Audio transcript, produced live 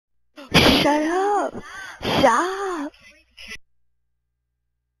Shut up. Stop.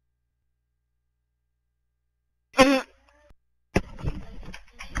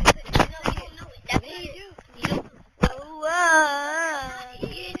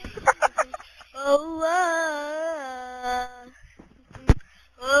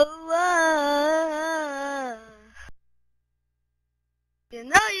 You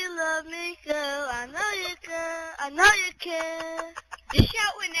know you love me, girl. I know you care. I know you care. Just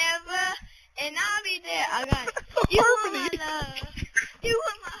shout whenever, and I'll be there. I got it. You want my love. You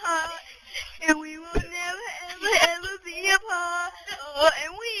want my heart. And we will never, ever, ever be apart. Oh,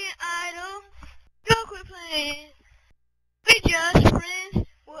 and we ain't idle. Don't quit playing. We just friends.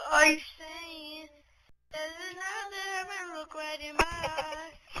 What are you saying? There's another and look right in my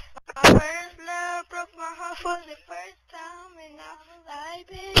eyes. My first love broke my heart for the first time, and I was like,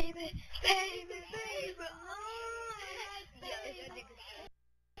 baby, baby, baby, oh, baby,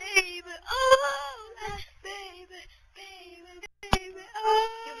 baby, oh, baby, baby, baby,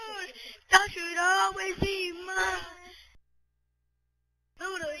 oh, thought you'd always be mine. Who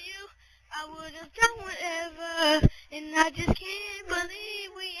to you, I would have done whatever, and I just can't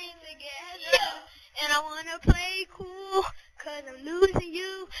believe we ain't together, and I wanna play cool. 'Cause I'm losing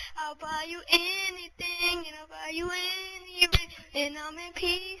you, I'll buy you anything, and I'll buy you any ring, and I'm in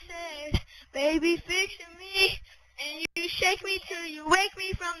pieces, baby, fixing me, and you shake me till you wake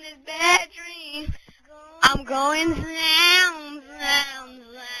me from this bad dream. I'm going down,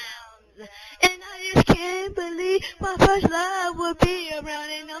 and I just can't believe my first love would be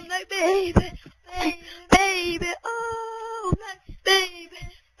around, and I'm like, baby, baby, baby, oh, like, baby,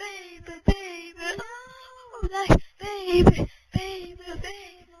 baby, baby, oh, like, baby, baby,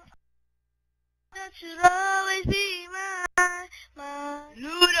 baby, that should always be mine.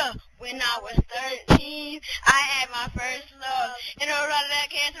 Luda, when I was 13, I had my first love, and I run that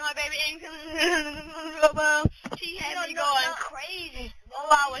cancer, my baby income. She had me going crazy. Oh,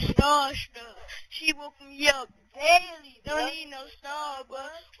 I was starstruck. She woke me up daily. Don't need no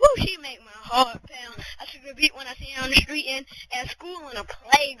Starbucks. Woo, she make my heart pound. I took a beat when I see her on the street and at school on a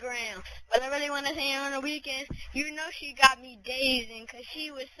playground. But I really want to see her on the weekends. You know she got me dazing, 'cause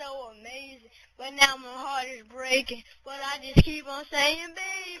she was so amazing. But now my heart is breaking. But I just keep on saying,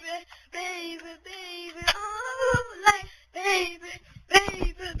 baby, baby, baby, oh, like, baby,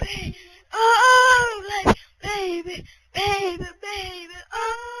 baby, baby, oh, like, baby, baby, baby,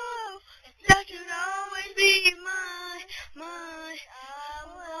 oh, that should always be mine, mine.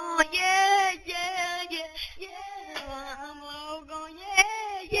 Oh, yeah, yeah, yeah, yeah, I'm all gone,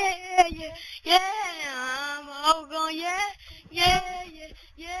 yeah, yeah, yeah, yeah, I'm all gone, yeah, yeah, yeah,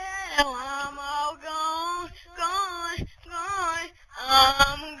 yeah, I'm all gone, gone, gone,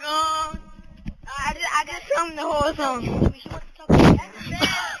 I'm gone. I got sung the whole song.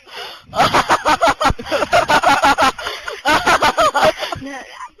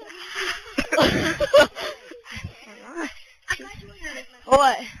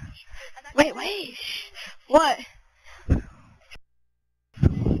 What? Wait. What?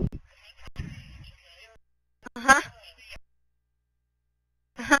 Uh-huh.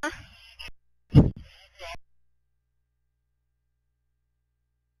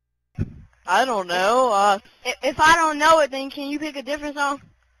 I don't know. If I don't know it, then can you pick a different song?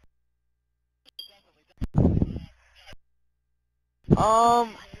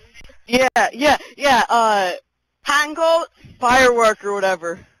 Yeah. Hot and cold? Firework or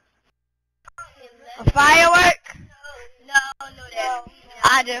whatever. A firework? No.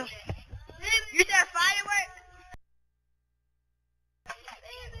 I do. You said firework?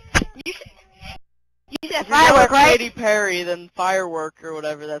 You said firework, right? Katy Perry, then firework or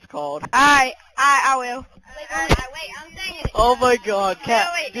whatever that's called. Alright, I will. Wait, I'm singing it. Oh my God,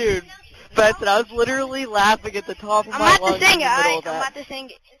 Wait. Dude, Benson, I was literally laughing at the top of I'm my about lungs to sing in it, the middle alright? of that. I'm about to sing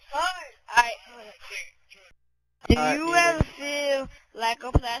it. It's hard. Alright, do you ever feel like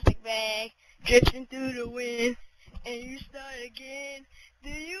a plastic bag drifting through the wind and you start again? Do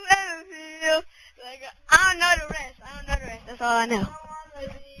you ever feel like I don't know the rest. That's all I know.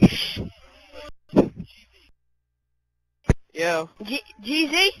 Yo.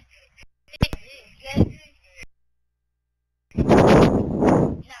 GZ?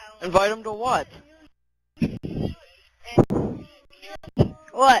 Invite him to what?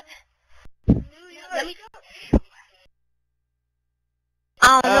 What?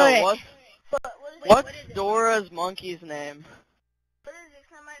 I don't know that. What's Dora's monkey's name?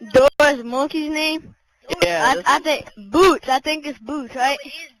 Dora's monkey's name? Yeah. I think Boots. I think it's Boots, right?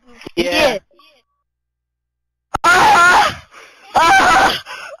 Yeah.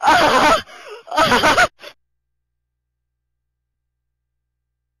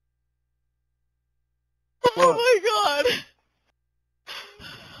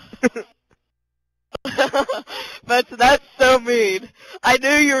 That's so mean. I knew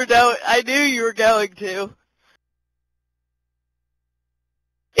you were going to.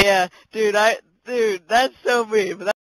 Yeah, dude, that's so mean. But